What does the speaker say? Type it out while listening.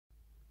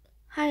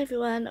Hi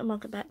everyone and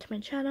welcome back to my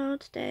channel.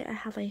 Today I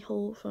have a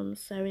haul from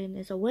Sewing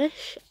is a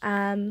Wish.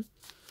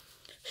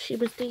 She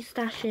was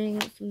destashing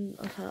some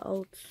of her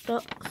old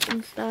stocks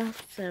and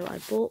stuff, so I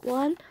bought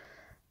one.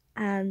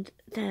 And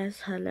there's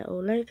her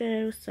little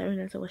logo, Sewing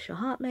is a Wish your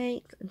heart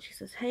makes, and she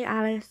says, "Hey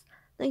Alice,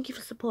 thank you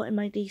for supporting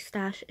my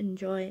destash,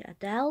 enjoy,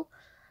 Adele."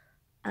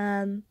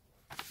 And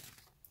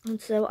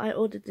so I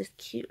ordered this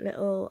cute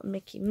little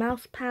Mickey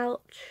Mouse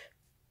pouch.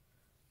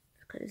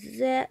 Look at the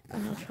zip,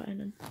 and I'll try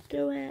and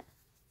undo it.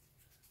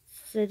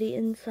 So the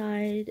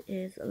inside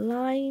is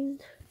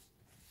lined,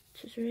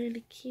 which is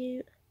really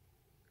cute,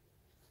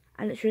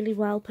 and it's really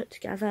well put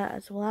together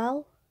as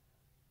well.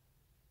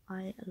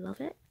 I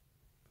love it.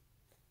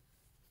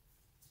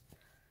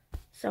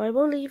 So I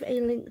will leave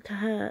a link to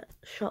her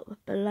shop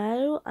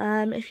below.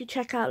 If you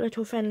check out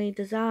Little Friendly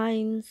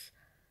Designs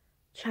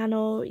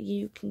channel,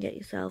 you can get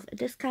yourself a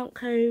discount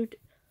code.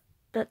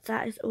 But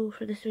that is all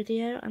for this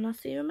video, and I'll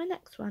see you in my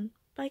next one.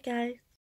 Bye guys.